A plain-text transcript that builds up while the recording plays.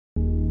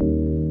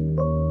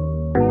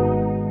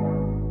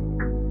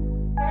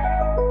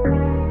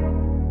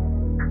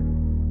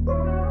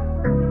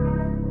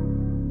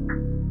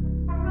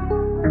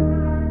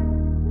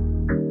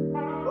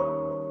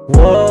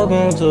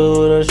Welcome to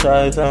the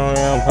Chi-Town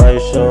Empire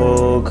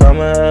Show.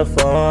 Come and have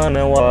fun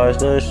and watch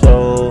the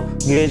show.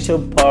 Get your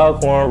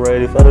popcorn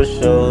ready for the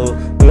show.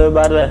 We're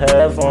about to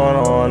have fun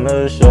on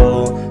the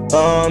show.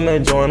 Come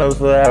and join us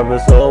for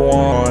episode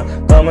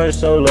 1. Come and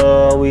show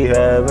love, we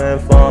having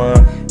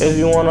fun. If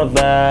you wanna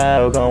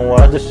vibe, come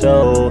watch the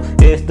show.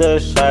 It's the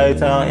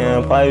Chi-Town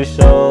Empire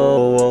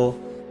Show.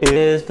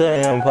 It's the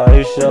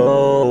Empire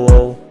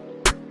Show.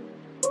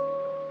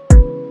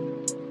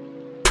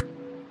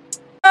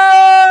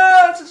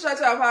 To the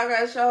Chi-Town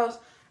Podcast shows.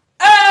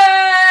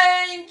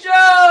 Angel,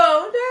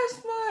 that's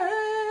my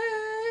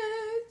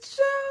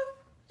angel.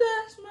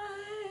 That's my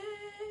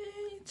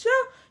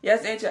angel.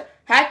 Yes, Angel.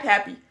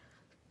 Happy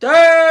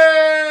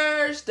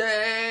Thursday.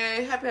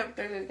 Happy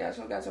Thursday, guys.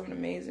 We got something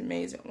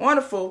amazing,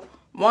 wonderful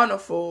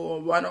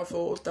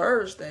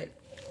Thursday.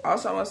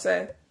 Also, I want to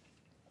say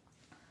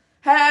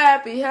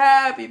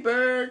happy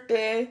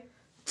birthday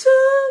to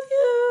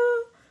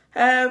you.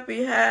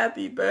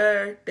 Happy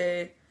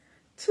birthday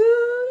to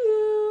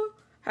you.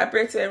 Happy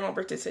birthday to everyone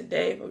birthday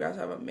today. We guys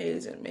have an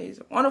amazing,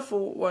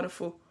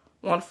 wonderful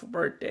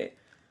birthday.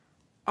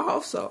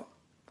 Also,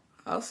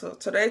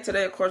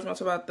 today, of course, we're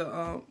talking about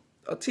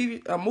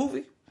a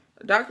movie,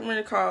 a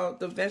documentary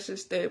called The Vince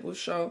Staples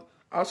Show.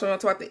 Also, we're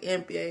talking about the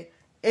NBA.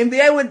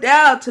 NBA went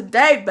down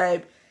today,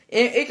 babe.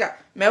 It got,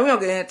 man, we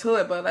don't get into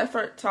it, but let's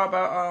first talk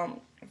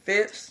about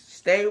Vince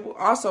Staples.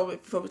 Also,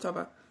 before we talk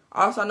about,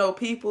 I know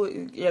people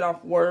get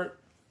off work.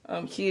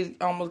 Kids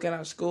almost got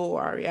out of school,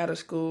 already out of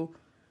school.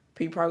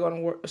 People probably going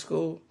to work to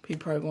school.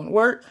 People probably going to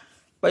work.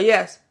 But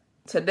yes,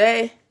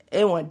 today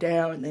it went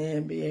down in the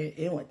NBA.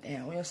 It went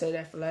down. We don't say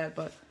that for last.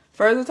 But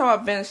first, let's talk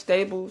about Vince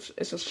Staples.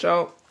 It's a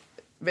show.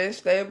 Vince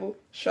Staples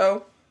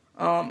Show.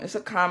 It's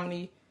a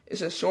comedy.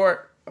 It's a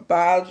short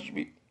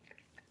biology.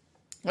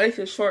 It's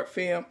a short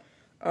film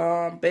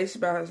based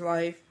about his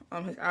life,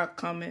 his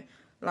outcoming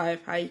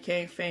life, how he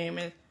became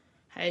famous,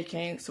 how he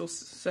became so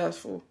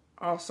successful.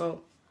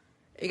 Also,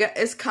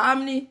 it's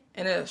comedy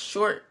and a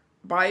short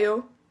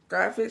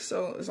biographic,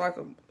 so it's like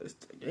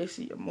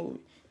basically a movie.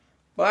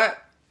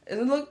 But it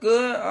look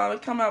good.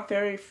 It come out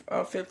February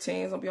 15th. It's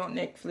gonna be on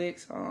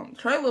Netflix.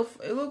 Trailer,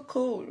 it look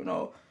cool. You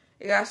know,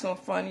 it got some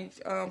funny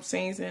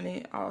scenes in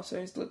it. Also,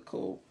 it look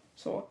cool.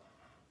 So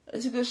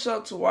it's a good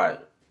show to watch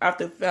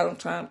after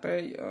Valentine's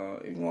Day.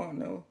 If you want to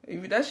know,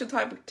 if that's your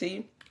type of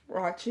tea,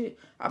 watch it.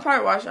 I'll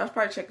probably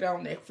check it out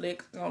on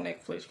Netflix. On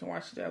Netflix, you can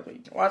watch it that way. You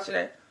can watch it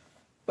at.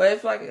 But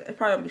it's like it's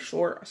probably gonna be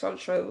short. I saw the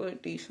trailer,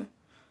 look decent,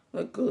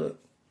 look good.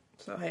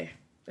 So hey,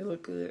 it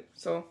look good.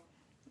 So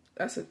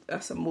that's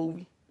a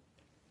movie.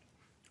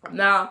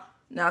 Now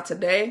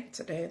today,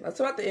 let's talk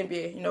about the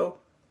NBA. You know,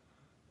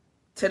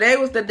 today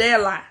was the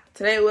deadline.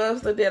 Today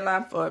was the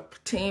deadline for a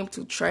team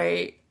to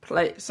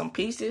play some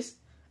pieces.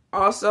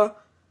 Also,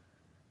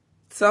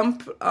 some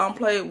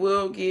players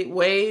will get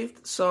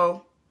waived,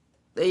 so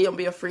they gonna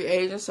be a free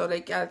agent. So they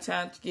got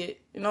time to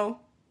get, you know.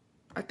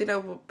 I think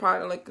that would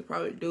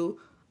probably do.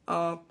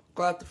 Go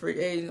out to free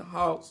agent,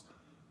 Hawks,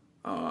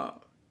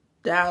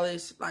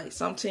 Dallas. Like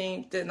some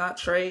teams did not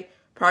trade,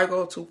 probably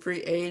go to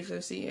free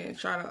agency and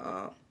try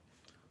to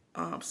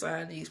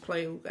sign these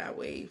players who got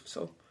waived.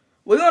 So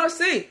we're gonna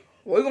see.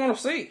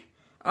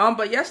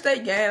 But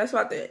yesterday game, that's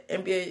about the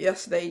NBA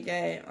yesterday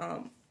game.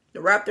 The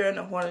Raptors and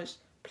the Hornets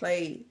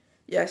played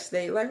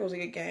yesterday. Like it was a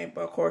good game,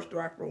 but of course the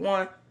Raptors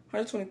won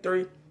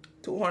 123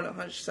 to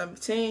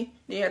 117.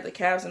 Then you had the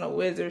Cavs and the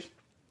Wizards.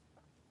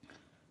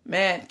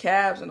 Man,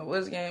 Cavs in the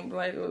Wizards game,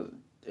 like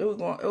it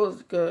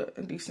was good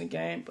and decent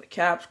game, but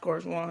Cavs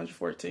scores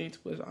 114 to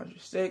Wizards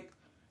 106.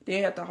 Then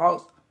you had the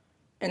Hawks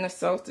and the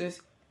Celtics.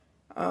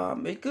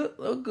 It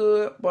look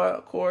good, but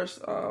of course,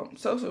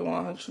 Celtics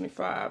won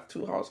 125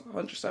 to Hawks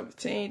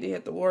 117. They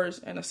had the Warriors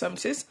and the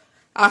 76.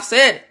 I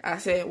said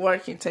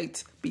Warriors can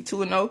be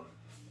 2-0.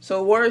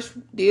 So Warriors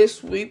did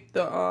sweep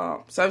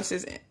the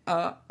 76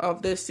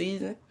 of this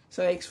season,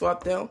 so they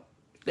swept them.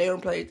 They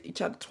only played each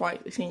other twice.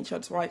 They seen each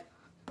other twice.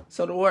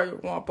 So the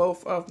Warriors won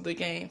both of the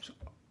games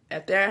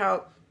at their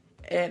house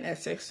and at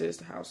Sixers'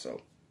 house.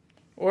 So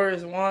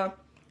Warriors won.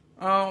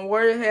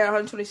 Warriors had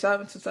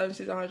 127 to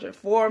 76,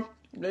 104.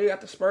 Then you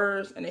got the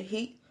Spurs and the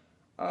Heat.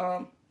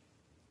 Of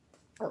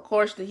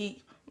course, the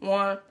Heat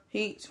won.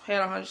 Heat had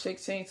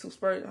 116 to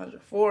Spurs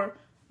 104.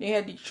 Then you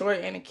had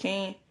Detroit and the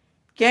Kings.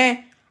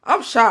 Gang,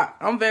 I'm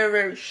shocked. I'm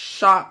very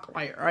shocked.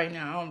 Like right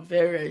now, I'm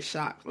very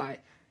shocked.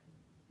 Like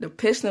the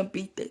Pistons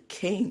beat the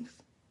Kings.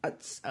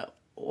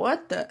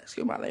 What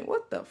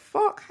the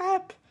fuck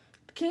happened?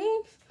 The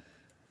Kings?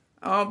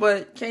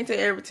 But can't take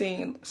every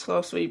team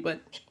slow sweep. But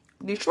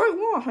Detroit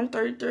won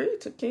 133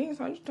 to Kings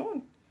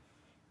 120.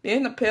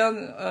 Then the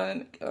Pelicans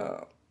and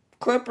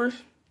Clippers.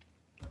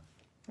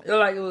 It looked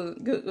like it was a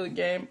good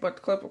game, but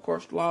the Clippers, of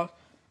course, lost.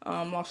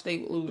 Lost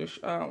state losers.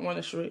 Won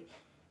the streak.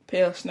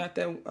 Pelicans snapped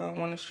that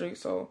won the streak.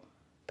 So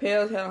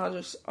Pelicans had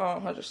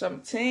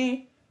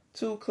 117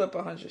 to Clippers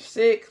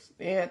 106.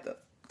 They had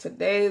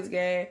today's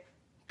game.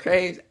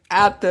 Crazy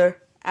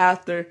after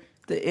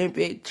the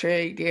NBA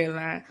trade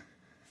deadline.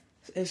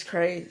 It's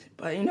crazy,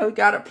 but you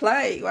gotta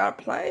play. You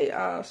gotta play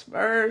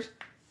Spurs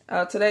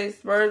Today's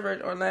Spurs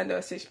versus Orlando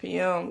at 6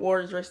 p.m.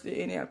 Warriors versus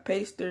the Indiana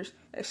Pacers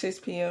at 6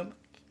 p.m.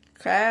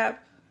 Cavs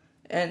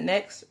and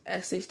next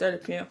at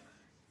 6:30 p.m.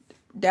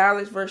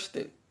 Dallas versus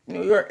the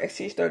New York at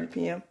 6:30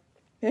 p.m.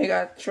 Then you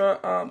got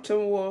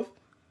Timberwolves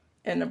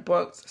and the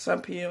Bucks at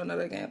 7 p.m.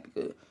 Another game be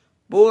good.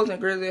 Bulls and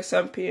Grizzlies at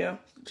 7 p.m.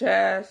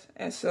 Jazz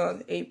and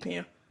Suns at 8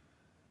 p.m.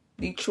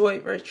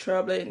 Detroit versus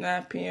Trailblazers at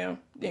 9 p.m.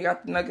 Then you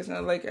got the Nuggets and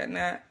the Lakers at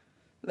 9.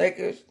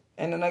 Lakers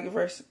and the Nuggets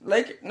versus the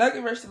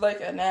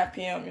Lakers at 9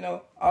 p.m. You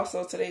know,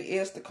 also today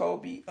is the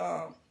Kobe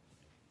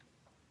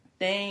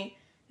thing.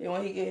 And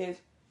when he get his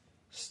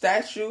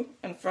statue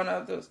in front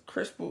of the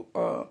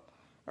Crystal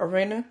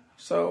Arena,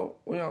 so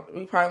we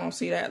probably won't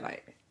see that.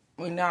 Like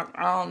I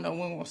don't know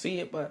when we'll see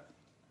it, but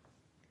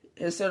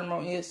his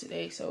ceremony is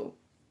today, so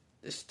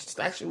the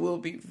statue will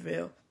be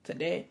revealed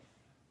today.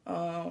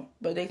 But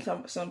they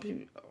some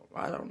people,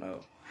 I don't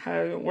know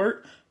how it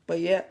work, but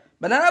yeah.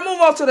 But now I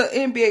move on to the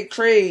NBA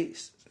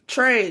trades.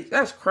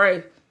 That's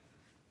crazy.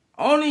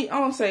 I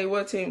don't say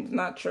what team did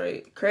not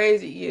trade.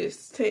 Crazy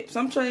is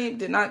some team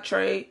did not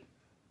trade.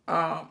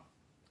 The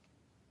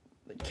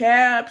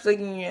Cavs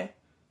again.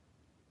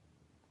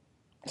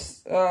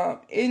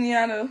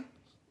 Indiana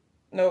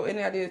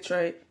did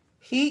trade.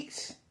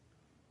 Heat,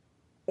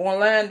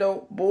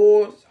 Orlando,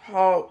 Bulls,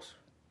 Hawks,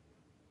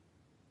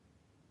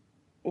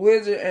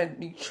 Wizards, and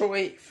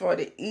Detroit for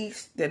the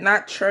East did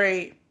not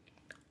trade.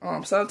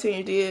 Some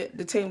teams did.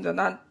 The team did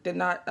not.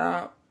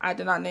 I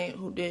did not name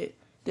who did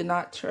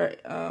not trade.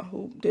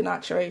 Who did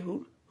not trade?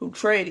 Who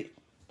traded?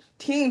 The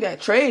team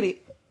that traded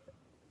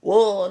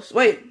was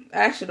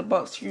actually the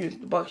Bucks. The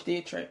Bucks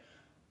did trade.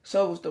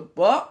 So it was the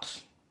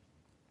Bucks,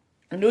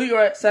 New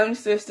York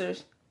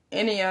 76ers,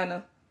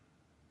 Indiana,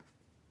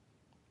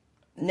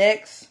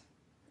 Knicks,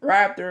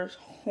 Raptors,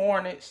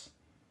 Hornets.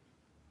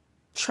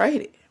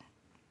 Traded.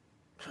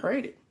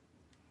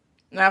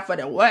 Now for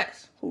the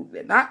West, who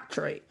did not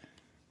trade?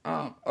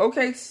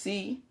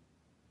 OKC,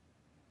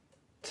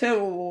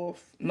 Timberwolves,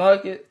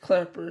 Nuggets,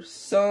 Clippers,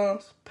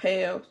 Suns,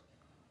 Pels,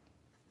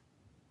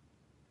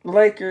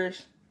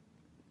 Lakers,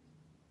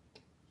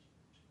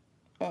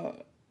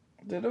 the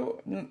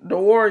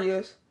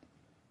Warriors,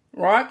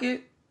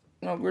 Rockets.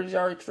 No, Grizzlies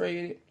already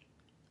traded.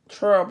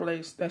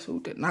 Trailblazers, that's who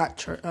did not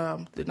trade.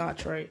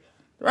 The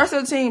rest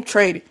of the team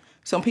traded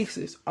some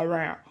pieces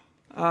around.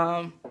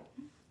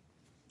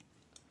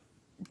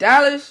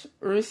 Dallas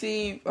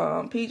received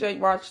P.J.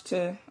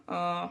 Washington.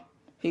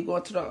 He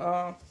going to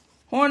the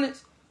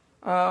Hornets.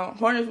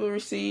 Hornets will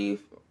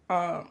receive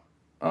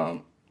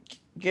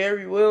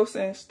Gary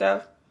Wilson,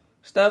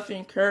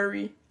 Stephen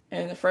Curry,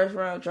 and the first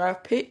round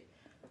draft pick.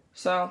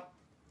 So,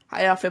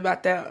 how y'all feel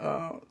about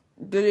that?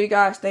 Do you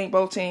guys think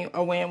both teams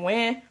a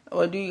win-win,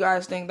 or do you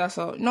guys think that's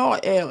a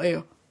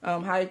LL?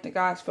 How you think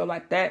guys feel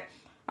like that?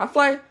 I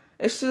feel like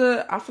it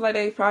should. I feel like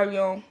they probably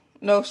don't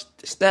know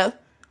Steph.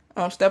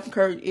 Stephen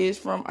Curry is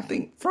from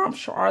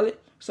Charlotte,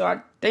 so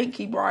I think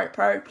he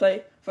probably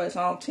play for his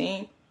home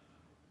team,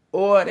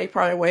 or they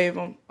probably waive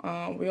him.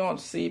 We don't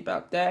see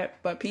about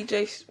that. But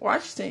P.J.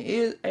 Washington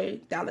is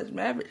a Dallas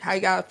Maverick. How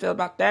you guys feel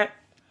about that?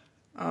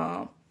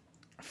 I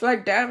feel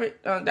like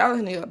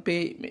Dallas need a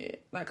big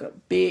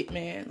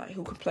man, like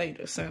who can play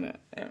the center.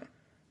 Yeah.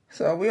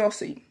 So we don't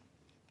see.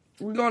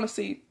 We're gonna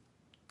see.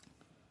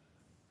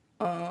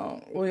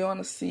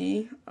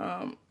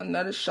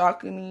 Another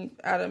shocking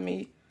out of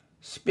me.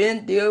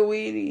 Spin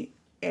Dinwiddie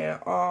and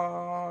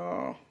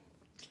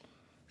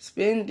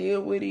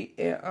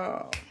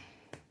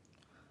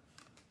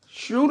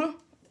Schroeder.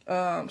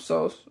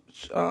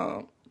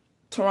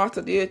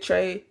 Toronto did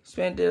trade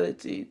Spin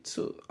Dinwiddie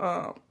to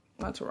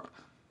not Toronto.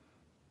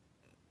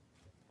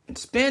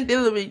 Spin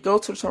Dinwiddie go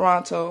to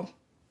Toronto.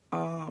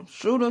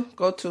 Schroeder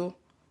go to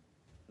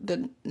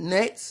the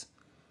Nets.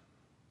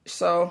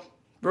 So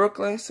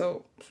Brooklyn.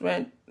 So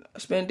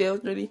Spin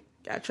Dinwiddie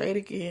got traded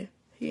again.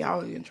 He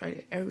always getting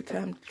traded. Every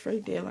time the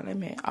trade deadline, that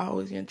man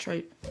always getting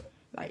traded.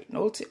 Like,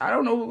 I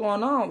don't know what's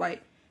going on.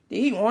 Like,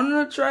 did he want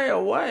to trade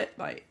or what?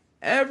 Like,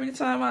 every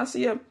time I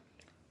see him,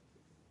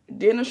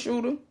 Dennis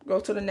Schroeder go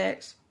to the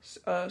Nets.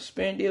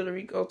 Spin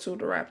Dinwiddie go to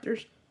the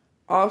Raptors.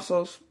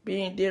 Also,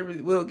 Spin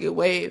Dinwiddie will get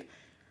waived.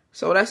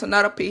 So that's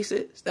another piece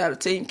that a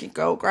team can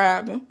go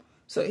grab him.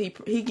 So he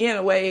getting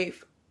a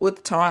wave with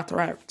the Toronto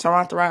Raptors.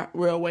 Toronto Raptors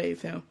will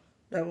waive him.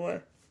 That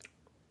was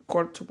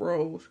according to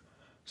Rose.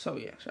 So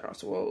yeah, shout out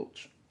to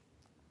Woj.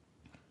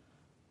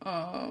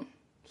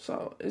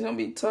 So it's gonna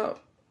be tough.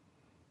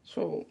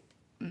 So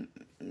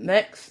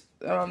next,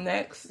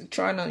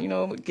 trying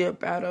to get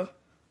better.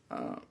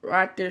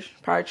 Right there,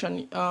 probably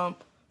trying to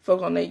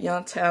focus on their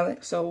young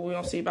talent. So we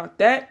don't see about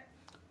that.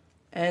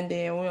 And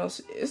then we don't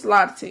see, it's a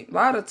lot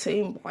of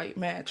team like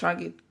man trying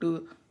to get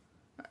through.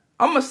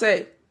 I'm gonna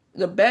say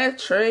the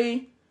best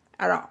trade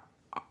out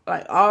of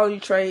like all you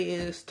trade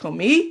is to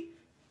me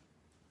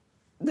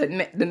the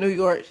New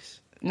York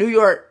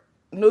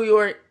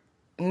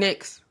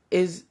Knicks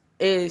is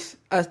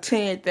a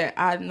team that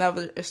I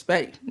never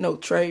expect no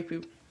trade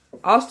people.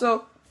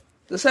 Also,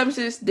 the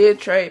 76ers did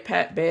trade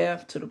Pat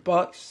Bev to the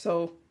Bucks,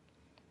 so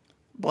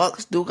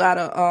Bucks do got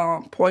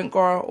a point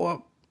guard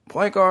or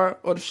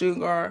the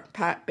shooting guard,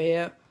 Pat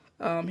Bear.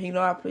 He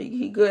know how to play.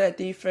 He good at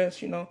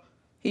defense. You know,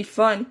 he's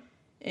fun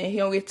and he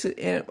don't get to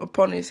an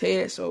opponent's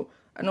head. So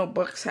I know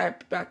Bucks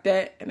happy about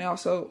that. And they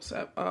also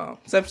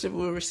Substitute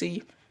will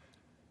receive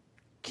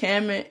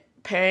Cameron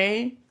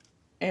Payne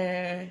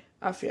and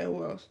I forget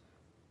who else.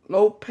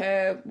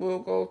 Lopez will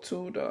go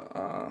to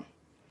the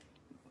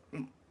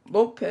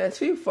Lopez.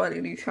 He funny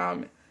in these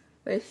comments.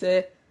 They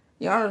said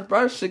Giannis'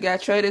 brother should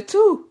got traded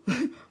too.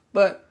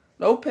 But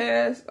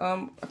Lopez,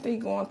 I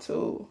think going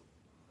to,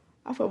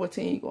 I forgot what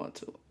team he going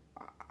to.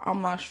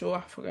 I'm not sure.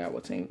 I forgot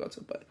what team he going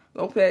to. But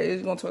Lopez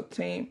is going to a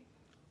team.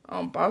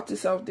 Boston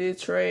Celtics did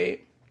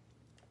trade.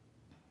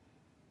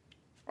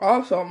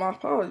 Also, my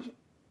apologies.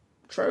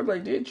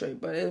 Trailblazer did trade,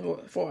 but it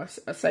was for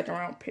a second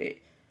round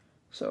pick.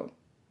 So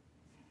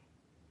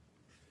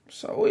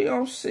we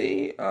don't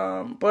see.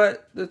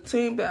 But the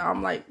team that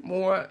I'm like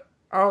more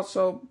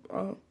also,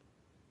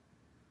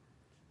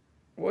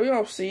 we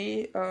don't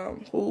see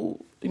who,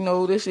 you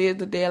know, this is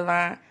the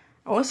deadline.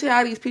 I want to see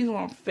how these people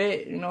want to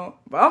fit, you know.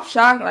 But I'm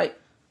shocked, like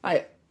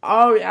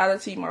all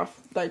reality,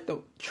 like the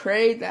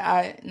trade that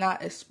I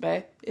not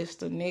expect is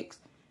the Knicks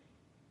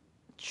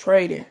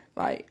trading.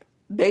 Like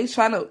they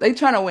trying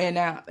to win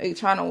now. They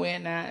trying to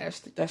win now.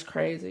 That's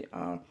crazy.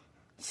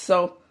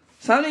 So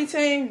some of these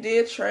teams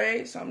did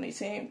trade. Some of these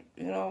teams,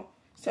 you know,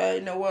 said,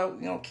 you know what,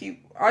 we gonna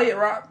keep. Oh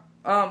yeah,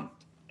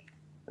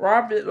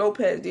 Robert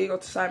Lopez did go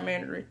to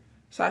Sacramento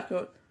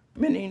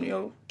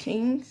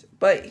Kings,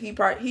 but he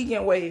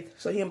getting waived,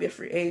 so he gonna be a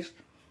free agent.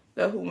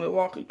 That's who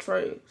Milwaukee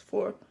traded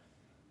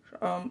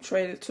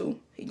to.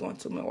 He going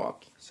to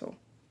Milwaukee. So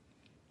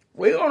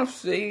we're gonna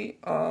see.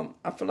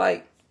 I feel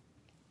like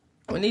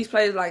when these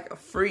players like a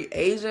free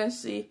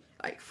agency,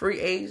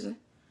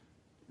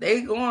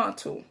 they going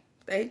to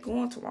a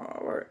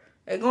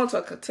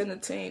contender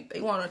team.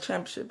 They want a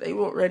championship. They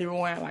want ready to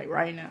win like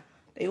right now.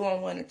 They want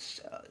to win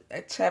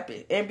a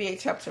NBA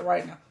championship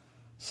right now.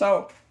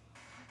 So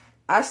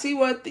I see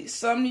what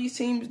some of these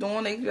teams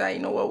doing. They like,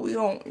 you know what we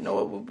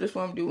just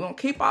want to do. We gonna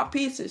keep our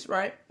pieces,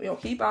 right? We gonna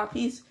keep our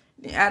piece,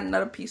 then add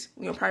another piece.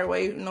 We gonna probably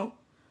waive, you know,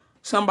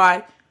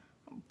 somebody,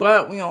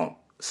 but we gonna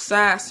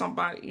sign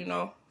somebody, you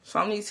know.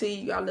 Some of these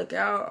teams you gotta look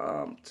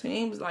out.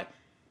 Teams like,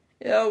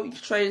 you know, we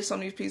traded some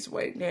of these pieces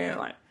away. Then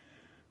like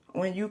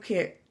when you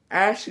can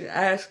actually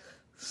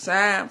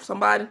sign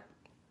somebody,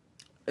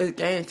 it's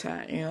game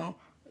time. You know,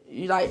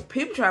 you like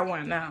people try to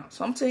win now.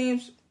 Some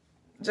teams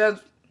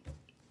just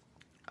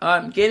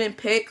getting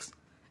picks,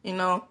 you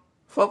know,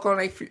 focus on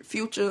their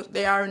future.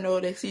 They already know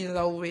their season's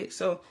over with.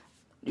 So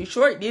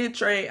Detroit did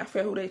trade. I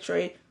forget who they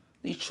trade.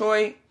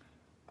 Detroit.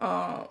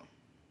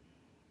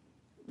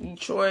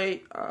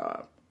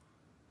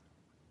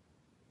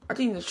 I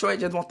think Detroit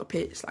just want the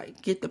picks,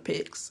 like get the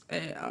picks,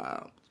 and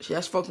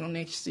just focus on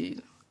next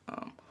season.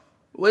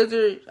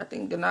 Wizards, I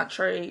think, did not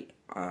trade,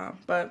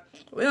 but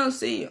we don't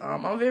see.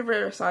 I'm very,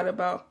 very excited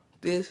about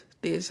this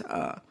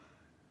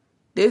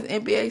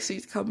NBA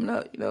season coming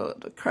up. You know,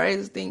 the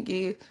craziest thing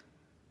is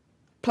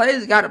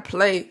players got to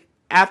play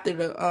after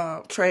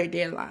the trade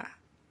deadline.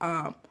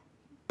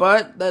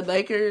 But the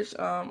Lakers,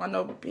 I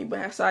know people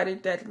have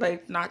cited that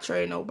they not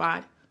trade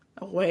nobody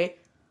away.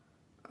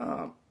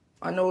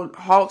 I know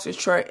Hawks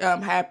is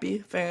happy.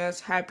 Fans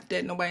happy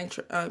that nobody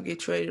get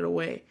traded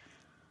away.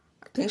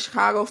 I think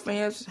Chicago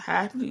fans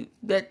happy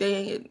that they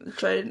ain't get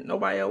traded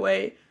nobody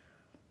away.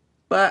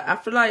 But I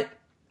feel like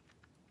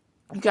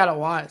you gotta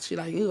watch.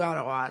 Like you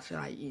gotta watch.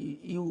 Like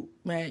you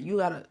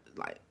gotta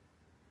like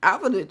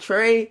after the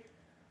trade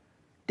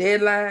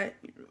deadline.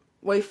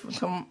 Wait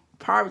for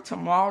probably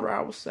tomorrow.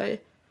 I would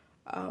say.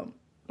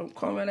 Don't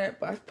comment that,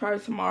 but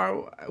probably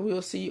tomorrow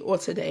we'll see, or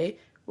today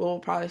we'll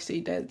probably see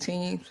that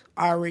teams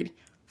already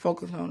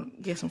focus on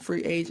get some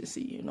free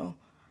agency. You know,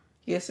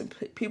 get some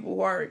people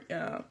who are.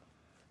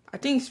 I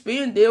think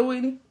Speed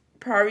Dinwiddie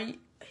probably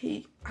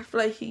I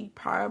feel like he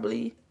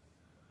probably.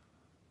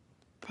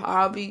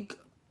 I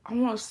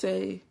want to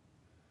say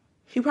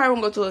he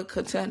probably won't go to a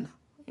contender.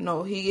 You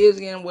know, he is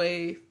getting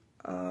waived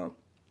from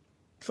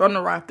the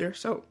Raptors,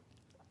 so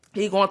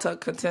he going to a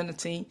contender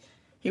team.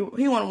 He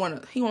want to win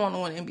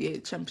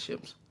NBA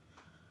championships.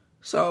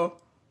 So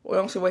we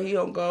don't see where he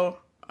gonna go.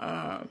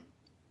 I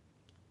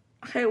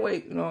can't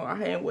wait. You know, I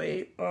can't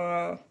wait.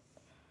 We're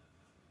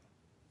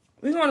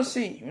gonna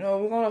see. You know,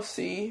 we're gonna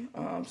see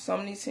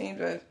some of these teams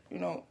that, you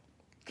know,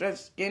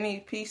 just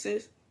any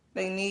pieces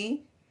they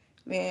need.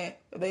 Then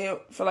if they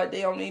feel like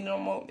they don't need no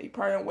more, they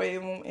probably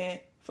waive them and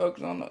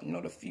focus on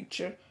the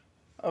future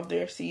of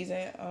their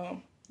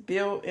season.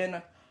 Build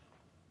in.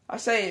 I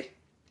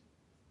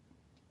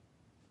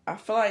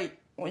feel like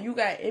when you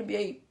got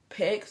NBA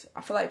picks,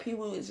 I feel like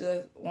people just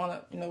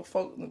want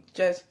to,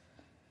 just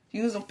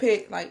use them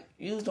pick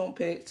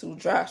to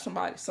draft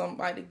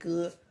somebody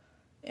good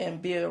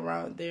and build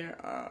around their,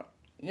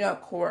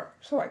 core,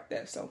 stuff like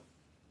that. So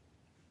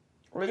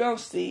we're going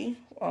to see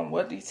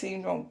what these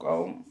teams going to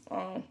go.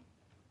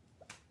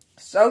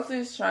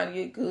 Celtics trying to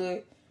get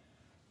good.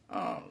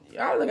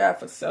 Y'all look out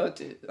for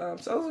Celtics.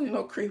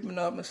 Celtics, creeping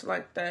up and stuff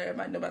like that.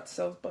 Everybody know about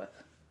the Celtics, but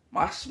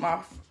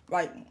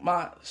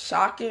my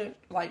shocking,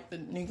 like the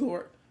New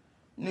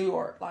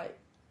York, like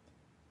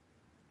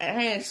I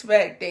didn't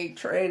expect they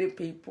traded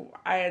people.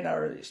 I didn't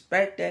really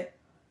expect that.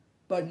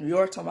 But New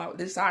York talking about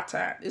this our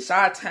time. This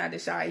our time.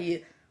 This our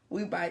year.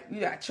 We got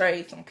to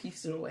trade some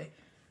pieces away.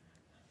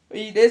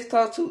 We this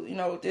close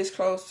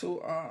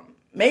to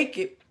make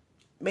it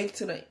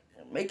to the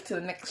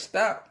next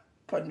step.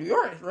 But New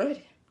York is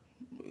ready.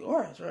 New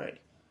York is ready.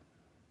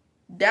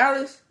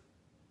 Dallas,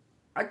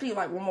 I think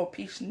like one more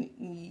piece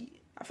need.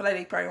 I feel like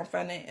they probably gonna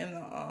find that in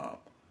the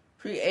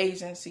free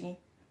agency.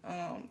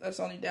 That's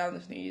only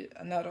Dallas need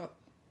another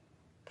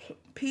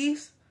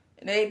piece,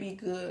 and they'd be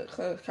good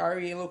because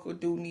Kyrie and Luka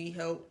do need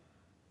help.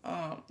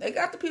 They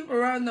got the people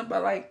around them,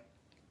 but like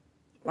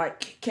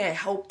can't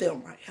help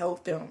them,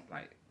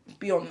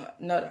 be on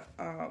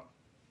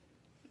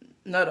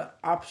another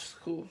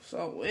obstacle.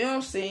 So we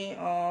don't see.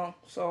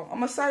 So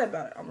I'm excited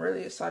about it. I'm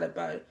really excited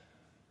about it.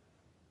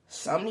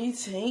 Some of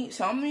these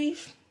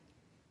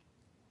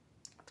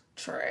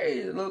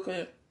trades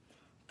looking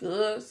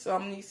good.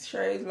 Some of these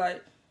trades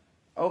like,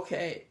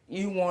 okay,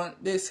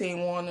 this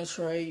team won the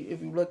trade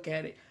if you look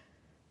at it.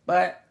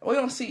 But we're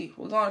gonna see.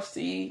 We're gonna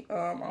see.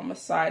 I'm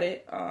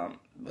excited.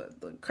 But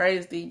the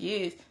crazy thing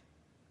is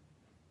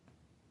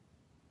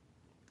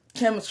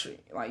chemistry.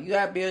 Like, you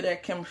gotta build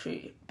that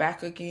chemistry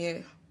back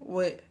again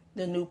with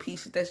the new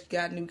pieces that you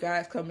got, new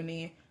guys coming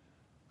in.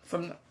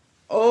 From the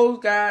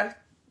old guys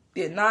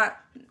did not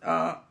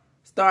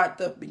start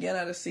the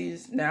beginning of the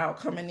season, now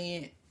coming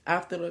in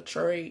after the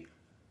trade.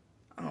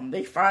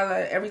 Every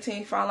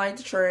team finalized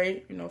the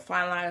trade,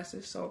 finalized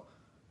it, so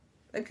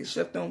they can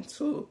shift them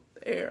to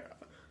their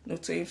new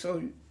team.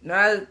 So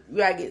now you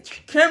gotta get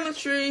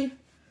chemistry.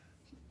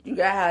 You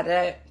gotta have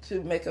that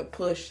to make a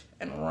push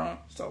and a run.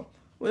 So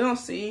we don't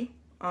see.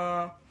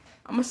 I'm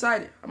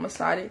excited.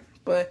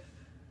 But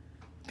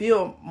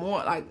build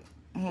more like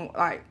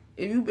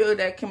if you build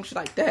that chemistry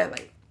like that,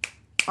 like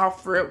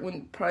Alfred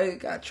when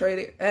players got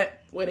traded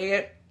at where they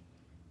at,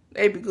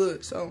 they'd be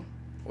good. So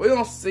we're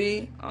gonna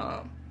see.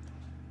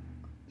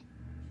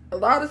 A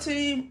lot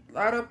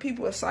of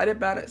people are excited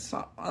about it.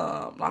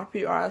 A lot of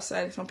people are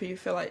excited. Some people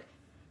feel like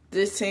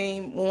this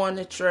team won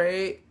the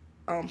trade.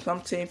 Some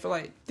team feel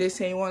like this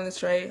team won the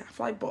trade. I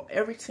feel like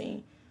every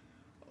team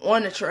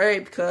won the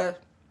trade because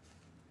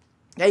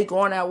they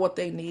going out what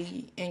they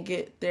need and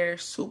get their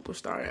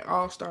superstar, their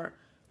all-star,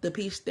 the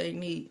piece they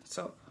need.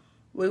 So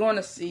we're going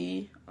to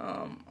see.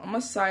 I'm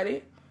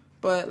excited,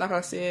 but like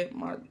I said,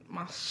 my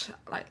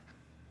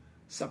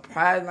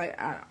surprise, like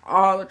out of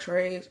all the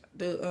trades,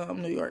 the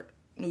New York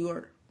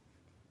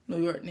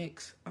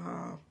Knicks,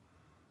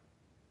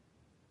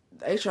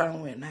 they trying to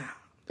win now.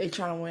 They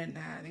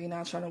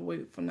not trying to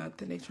wait for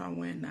nothing. They trying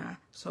to win now.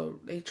 So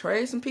they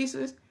trade some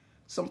pieces,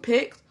 some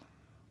picks.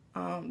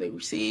 They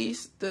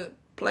receive the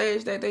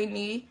players that they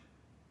need,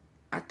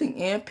 I think,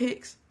 and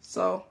picks.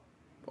 So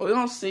we're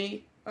going to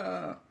see.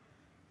 I'm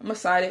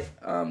excited.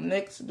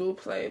 Knicks do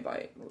play,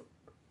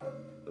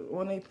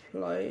 when they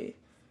play,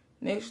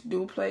 Knicks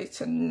do play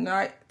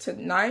tonight,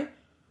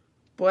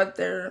 but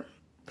their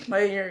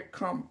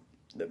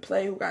the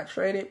player who got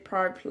traded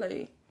probably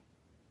play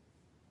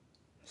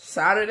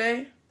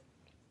Saturday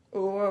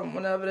or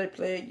whenever they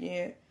play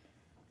again,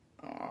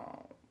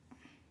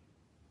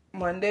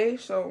 Monday.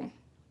 So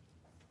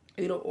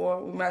either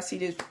or, we might see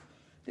this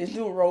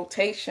new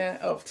rotation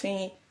of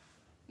team,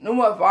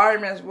 new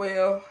environment as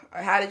well.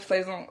 How these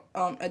players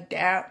gonna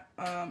adapt?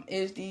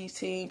 Is these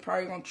teams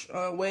probably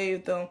gonna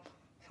waive them?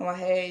 So like,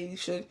 hey, you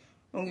should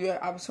give you an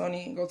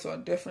opportunity and go to a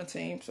different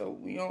team, so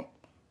we don't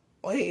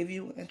waive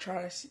you and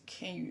try to see,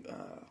 can you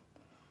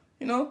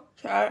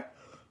try.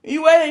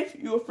 You waive,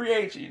 you a free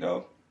agent.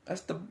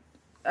 That's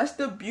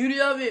the beauty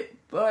of it.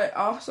 But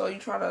also you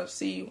try to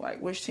see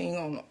like which team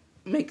gonna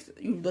make.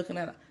 You looking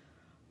at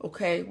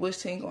okay, which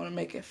team gonna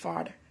make it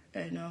farther?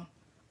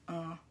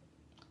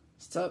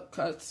 So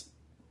because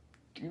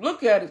you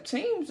look at it,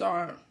 teams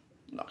are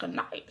looking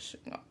nice.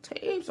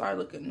 Teams are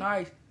looking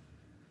nice.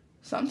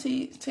 Some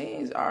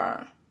teams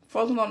are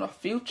focusing on the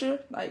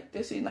future. Like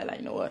this season, like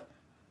you know what?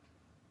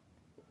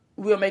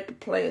 We'll make the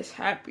players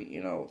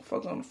happy,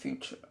 focus on the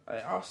future.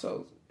 I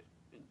also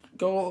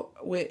go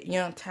with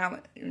young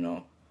talent,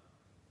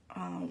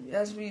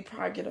 Yes, we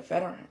probably get a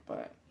veteran,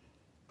 but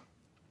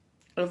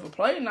if a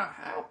player not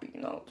happy,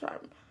 try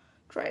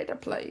trade the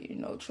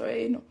player,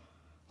 trade them.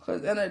 Because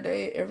at the end of the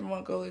day,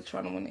 everyone goes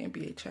trying to win the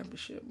NBA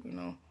championship,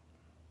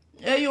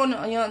 Yeah, you're on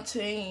a young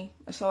team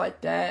and stuff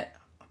like that,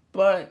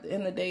 but at the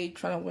end of the day,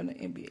 trying to win the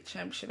NBA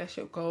championship, that's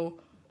your goal.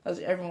 That's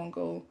everyone's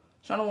goal.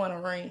 Trying to win a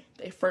ring.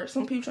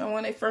 Some people trying to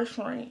win their first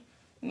ring.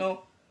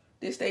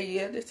 This their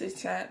year, this is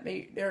time,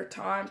 their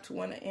time to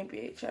win an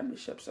NBA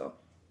championship. So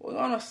we're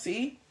gonna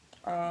see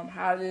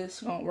how this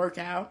is gonna work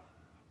out.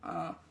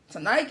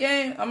 Tonight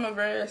game, I'm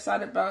very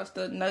excited about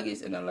the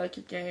Nuggets and the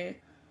Lakers game.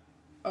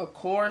 Of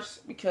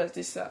course, because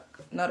this is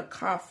another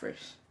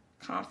conference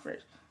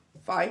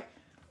fight.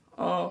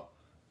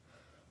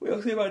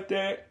 We'll see about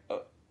that.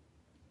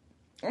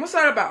 I'm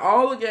excited about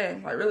all the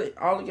games, like really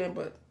all the games,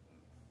 but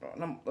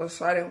I'm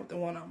excited with the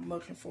one I'm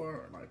looking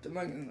for, like the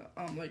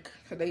Nuggets,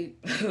 cause they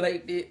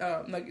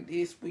Nuggets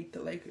did sweep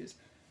the Lakers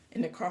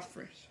in the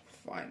conference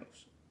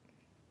finals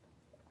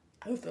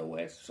of the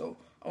West. So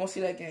I want to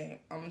see that game.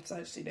 I'm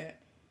excited to see that.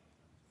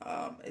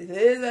 It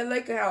is at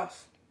Laker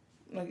House.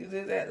 Like it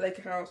is at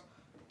Laker House.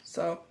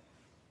 So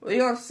we're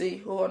gonna see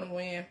who gonna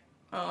win.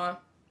 I'm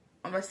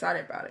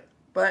excited about it.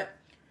 But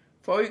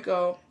before we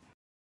go,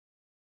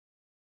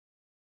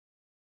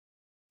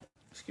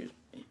 excuse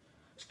me.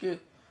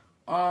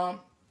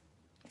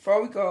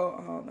 Before we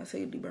go, let's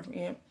take a deep breath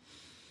in.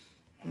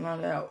 I'm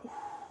not out.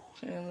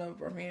 Saying love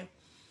breath in.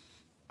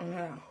 I'm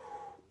not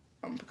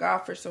out. God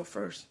first, so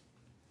first.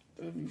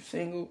 If you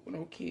single with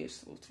no kids,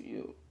 salute to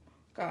you.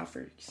 God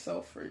first,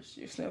 yourself first.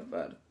 Your self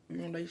better.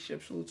 Your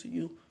relationship, salute to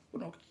you.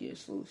 With no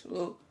kids,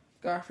 salute.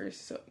 God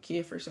first,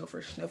 kid first, self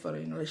first. Self better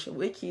in a relationship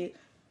with kid.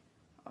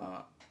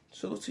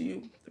 Salute to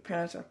you. The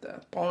parents out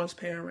there. Bonus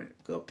parent,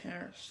 good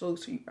parent.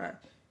 Salute to you.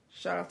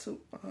 Shout out to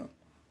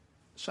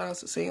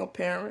single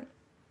parent.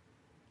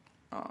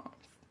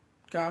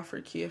 God for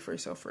kid for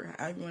yourself for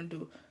however you want to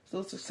do.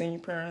 Salute to senior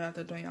parent out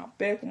there doing y'all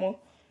back more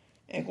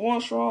and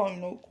going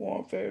strong.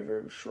 Going very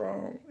very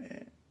strong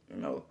and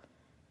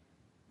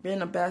being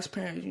the best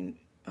parent you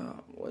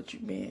what you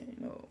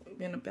been.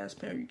 Being the best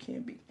parent you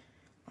can be.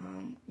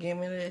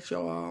 Giving it at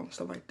your all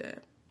stuff like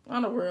that.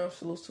 On the world,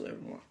 salute to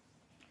everyone.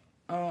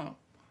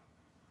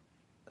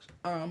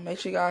 Make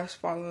sure you guys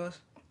follow us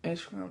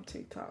Instagram,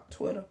 TikTok,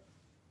 Twitter.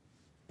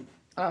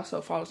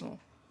 Also follow us on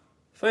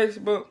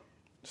Facebook.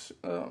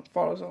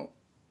 Follow us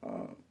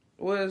on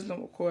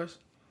Wisdom, of course.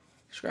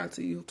 Subscribe to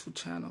the YouTube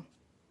channel.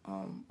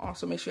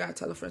 Also, make sure you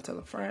tell a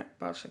friend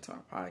about Shut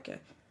Talk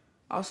Podcast.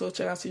 Also,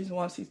 check out Season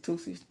 1, Season 2,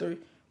 Season 3. We're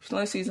still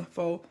in Season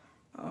 4.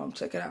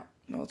 Check it out.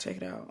 Check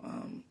it out.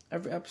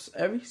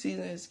 Every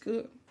season is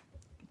good.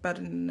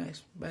 Better than the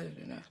next.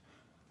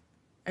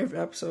 Every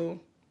episode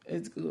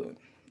is good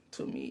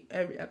to me.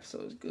 Every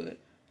episode is good.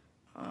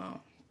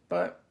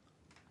 But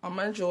I'm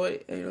going to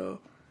enjoy it,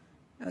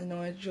 I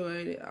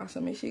enjoyed it. Also,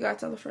 make sure you guys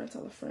tell a friend.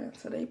 Tell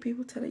their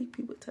people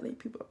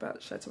about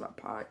the Shut Talk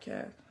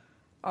Podcast.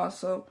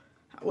 Also,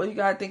 what you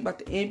guys think about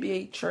the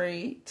NBA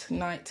trade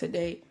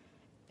today?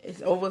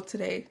 It's over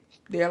today.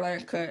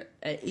 Deadline cut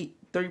at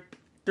 3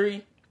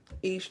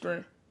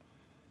 Eastern.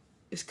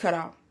 It's cut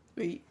off.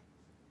 3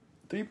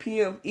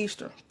 p.m.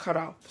 Eastern cut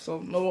off. So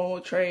no one will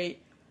trade.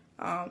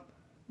 Do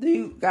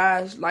you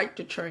guys like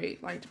the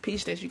trade? Like the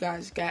piece that you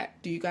guys got?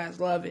 Do you guys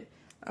love it?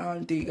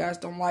 Do you guys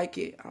don't like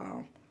it?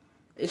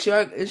 It's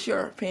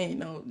your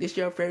opinion. This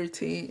your favorite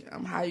team.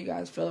 How you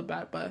guys feel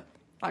about it? But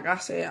like I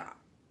said,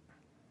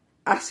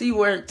 I see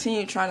where the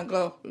team trying to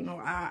go.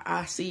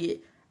 I see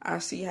it. I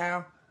see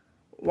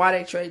why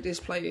they trade this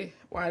player.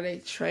 Why they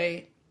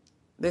trade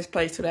this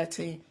player to that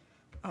team.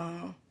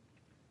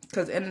 Because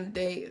at the end of the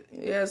day,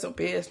 yeah, it's a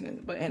business.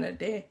 But at the end of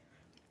the day,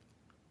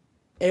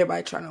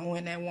 everybody trying to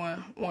win that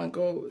one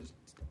goal.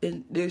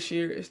 In this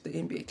year, it's the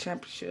NBA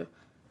championship.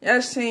 Yeah,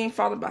 this team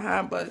falling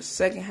behind, but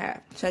second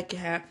half,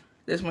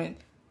 that's when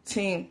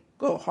team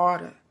go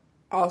harder.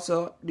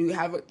 Also, do you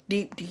have a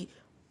deep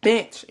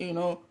bench? If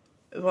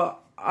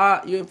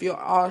your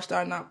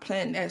all-star not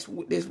playing this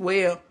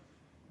well,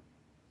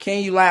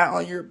 can you rely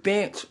on your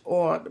bench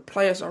or the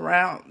players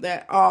around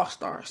that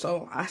all-star?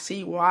 So I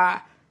see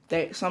why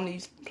some of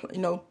these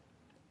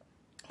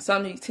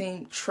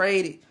teams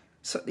traded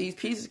these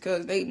pieces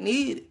because they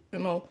need it.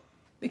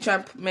 They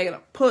trying to make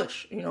a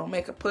push.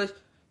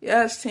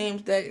 Yeah, it's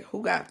teams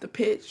who got the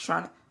pitch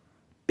trying to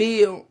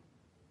build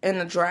in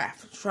the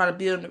draft.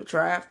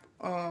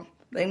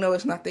 They know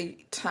it's not their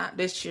time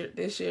this year.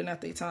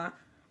 Not their time,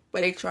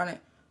 but they trying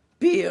to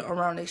build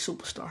around their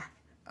superstar.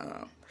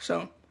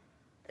 So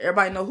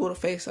everybody know who the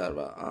face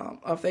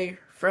of their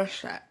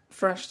French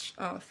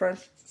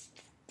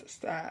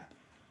style.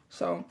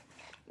 So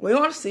we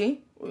want to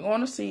see.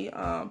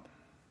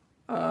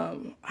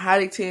 How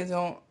the teams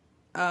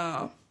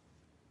gonna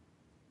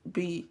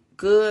be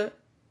good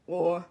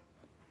or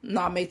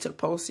not make to the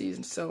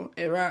postseason. So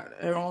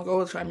everyone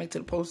goes try to make to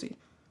the postseason.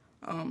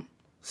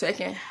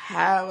 Second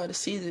half of the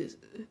season is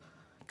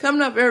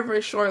coming up very,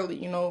 very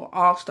shortly.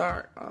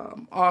 All-Star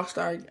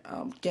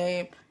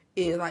game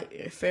is like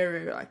in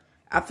February, like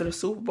after the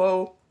Super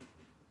Bowl.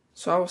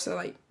 So I would say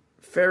like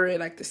February,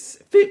 like the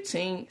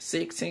 15,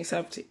 16,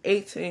 17,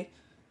 18,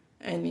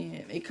 and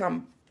then they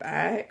come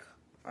back.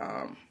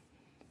 I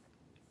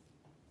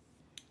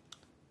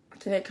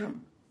think they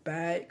come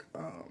back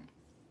on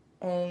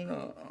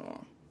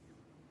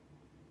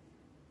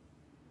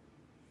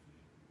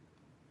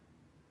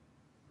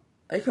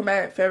they come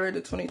back February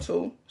the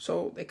 22nd,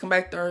 so they come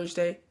back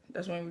Thursday.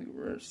 That's when we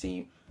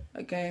receive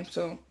a game.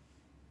 So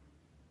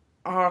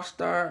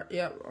All-Star,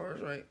 or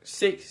right,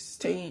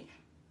 16,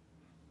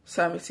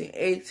 17,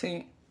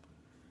 18.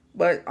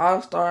 But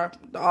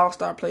the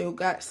All-Star player who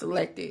got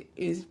selected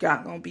is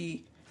not gonna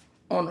be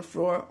on the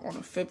floor on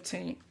the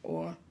 15th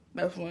or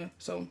that's when.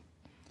 So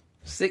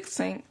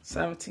 16,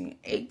 17,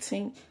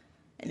 18,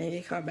 and then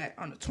they come back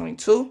on the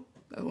 22nd.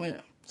 That's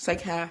when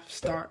second half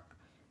start.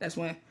 That's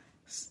when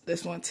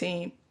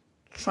team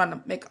trying to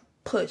make a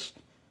push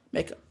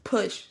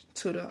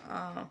to the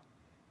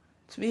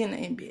to be in the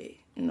NBA.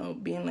 You know,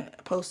 be in the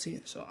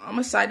postseason. So I'm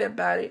excited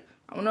about it.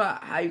 I don't know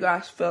how you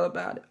guys feel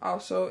about it.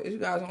 Also, if you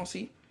guys want to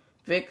see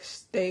Vic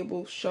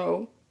Stable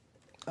show,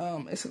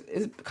 it's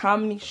a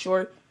comedy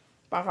short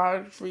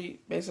biography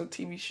based on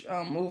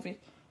TV movie.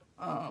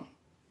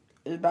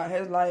 It's about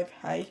his life,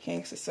 how he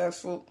became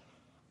successful,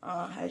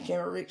 how he became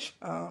a rich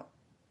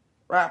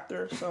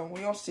rapper. So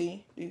we gonna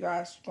see. You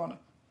guys gonna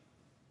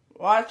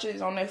watch it.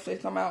 It's on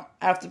Netflix. Come out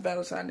after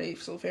Valentine's Day,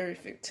 so February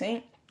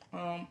 15th.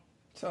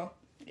 So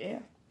yeah.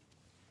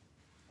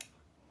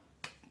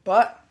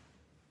 But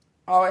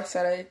I always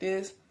say like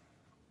this.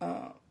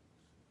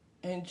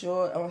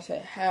 Enjoy. I want to say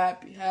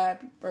happy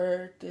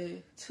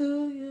birthday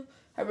to you.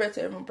 Happy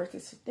birthday to everyone's birthday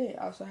today.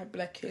 Also, happy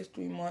Black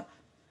History Month.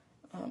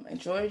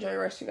 Enjoy the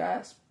rest of you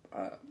guys'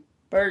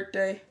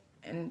 birthday.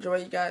 And enjoy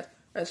you guys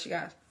rest of you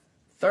guys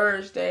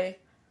Thursday.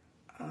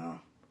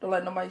 Don't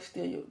let nobody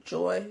steal your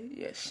joy,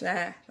 your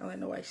shine. Don't let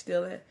nobody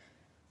steal it.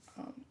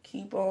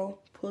 Keep on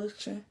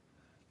pushing.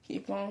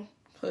 Keep on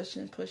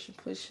pushing.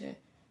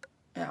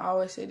 And I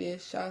always say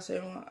this. Shout out to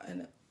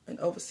everyone in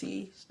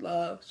overseas.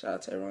 Love. Shout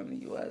out to everyone in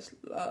the U.S.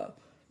 Love.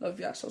 Love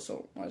y'all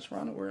so much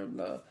around the world.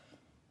 Love.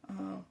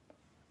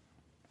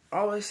 I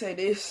always say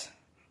this.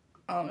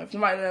 If you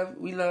might love,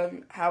 we love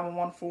you. Have a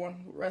wonderful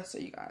one. Rest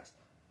of you guys.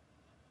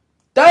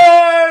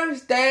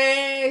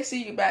 Thursday.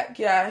 See you back.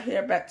 Get out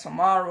here back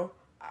tomorrow.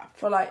 I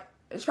feel like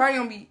it's probably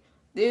gonna be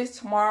this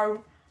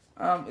tomorrow.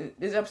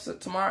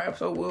 Tomorrow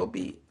episode will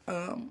be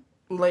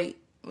late.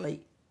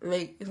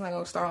 It's not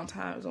gonna start on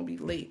time. It's gonna be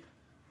late.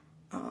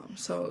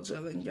 So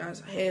just letting you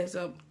guys a heads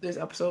up. This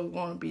episode is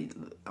gonna be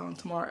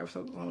tomorrow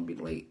episode is gonna be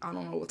late. I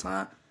don't know what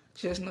time.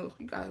 Just know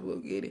you guys will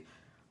get it.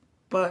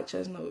 But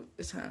just know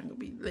this time gonna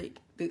be late.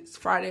 This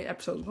Friday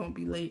episode is gonna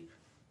be late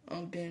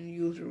than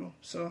usual.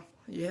 So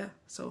yeah.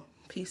 So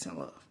peace and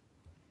love.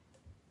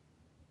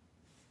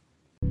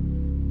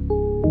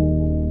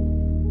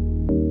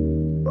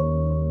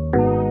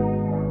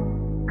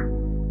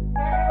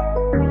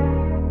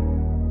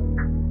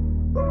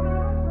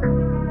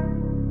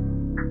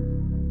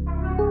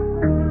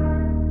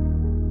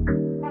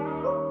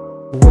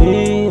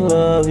 We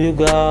love you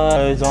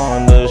guys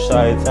on the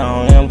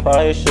Chi-Town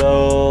Empire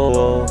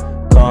Show.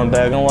 Come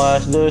back and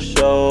watch the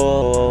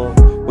show.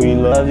 We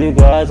love you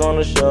guys on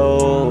the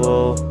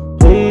show.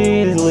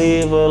 Please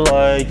leave a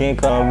like and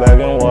come back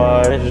and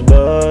watch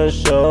the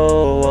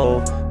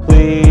show.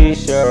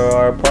 Please share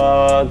our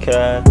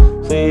podcast.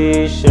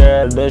 Please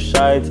share the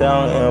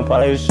Chi-Town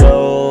Empire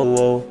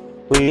Show.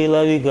 We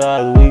love you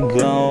guys. We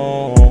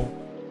gone.